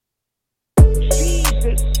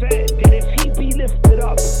lifted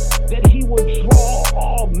up, that he would draw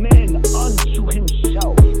all men unto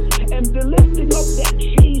himself. And the lifting up that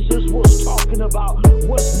Jesus was talking about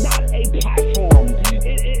was not a platform.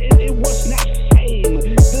 It was not fame.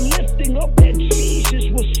 The lifting up that Jesus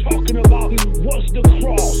was talking about was the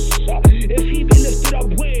cross. If he be lifted up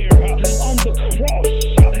where? On the cross.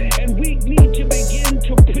 And we need to begin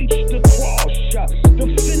to preach the cross, the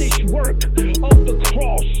finished work of the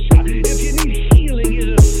cross. If you need healing, it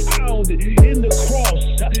is found in the cross.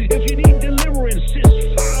 If you need deliverance,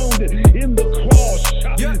 it's found in the cross.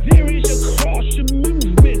 There is a cross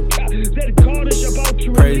movement that God is about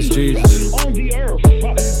to release on the earth.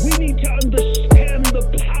 We need to understand the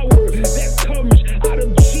power that comes out of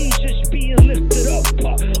Jesus being lifted up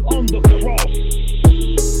on the cross.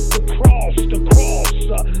 The cross.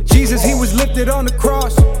 Jesus, he was lifted on the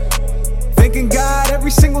cross. Thanking God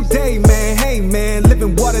every single day, man. Hey, man,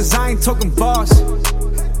 living waters, I ain't talking boss.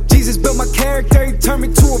 Jesus built my character, he turned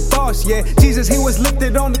me to a boss. Yeah, Jesus, he was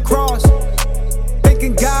lifted on the cross.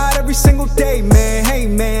 Thanking God every single day, man. Hey,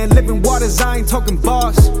 man, living waters, I ain't talking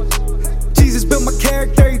boss. Jesus built my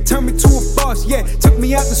character, he turned me to a boss. Yeah, took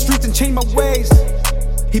me out the streets and changed my ways.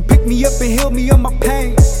 He picked me up and healed me of my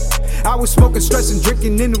pain. I was smoking, stressing,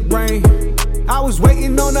 drinking in the rain. I was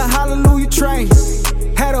waiting on the hallelujah train.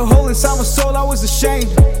 Had a hole inside my soul, I was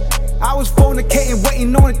ashamed. I was fornicating,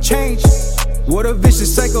 waiting on a change. What a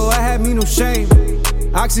vicious cycle, I had me no shame.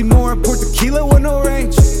 Oxymoron, poured tequila with no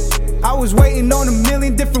range. I was waiting on a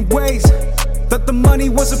million different ways. Thought the money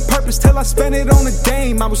was a purpose till I spent it on a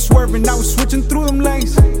dame. I was swerving, I was switching through them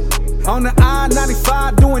lanes. On the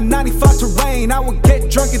I-95, doing 95 terrain. I would get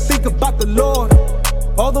drunk and think about the Lord.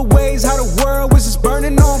 All the ways how the world was just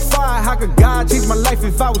burning on fire. How could God change my life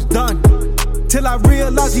if I was done? Till I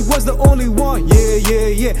realized he was the only one.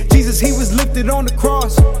 Yeah. Jesus, he was lifted on the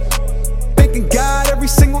cross. Thanking God every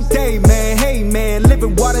single day, man. Hey, man,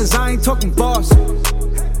 living waters, I ain't talking boss.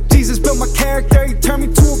 Jesus built my character, he turned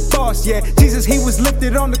me to a boss. Yeah, Jesus, he was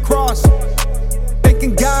lifted on the cross.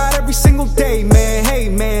 Thanking God every single day, man. Hey,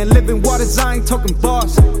 man, living waters, I ain't talking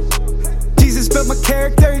boss. Jesus built my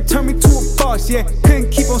character, he turned me to a boss. Yeah,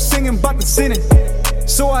 couldn't keep on singing about the sinning.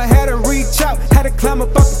 So I had to reach out, had to climb up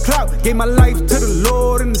out the cloud. Gave my life to the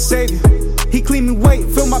Lord and the Savior. He cleaned me weight,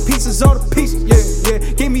 filled my pieces, all the pieces, yeah.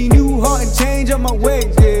 Gave me a new heart and change up my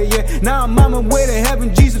ways, yeah. Now I'm on my way to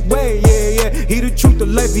heaven, Jesus' way, yeah. He the truth, the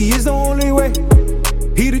life, he is the only way.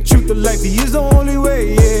 He the truth, the life, he is the only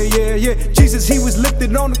way, yeah. Jesus, he was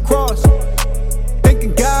lifted on the cross.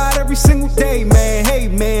 Thanking God every single day, man. Hey,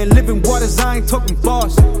 man, living waters, I ain't talking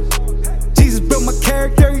boss. Jesus built my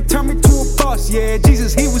character, he turned me to a boss. Yeah,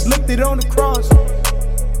 Jesus, he was lifted on the cross.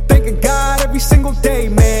 Thanking God every single day,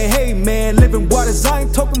 man. Hey, man, living waters, I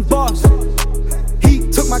ain't talking boss. He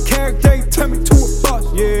took my character, he turned me to a boss.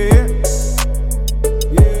 Yeah.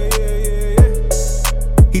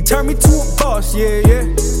 He turned me to a boss, yeah.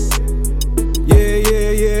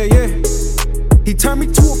 He turned me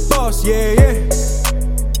to a boss, yeah.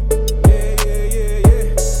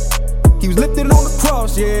 He was lifted on the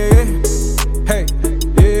cross, yeah. Hey,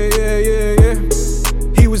 yeah.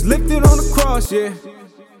 He was lifted on the cross, yeah.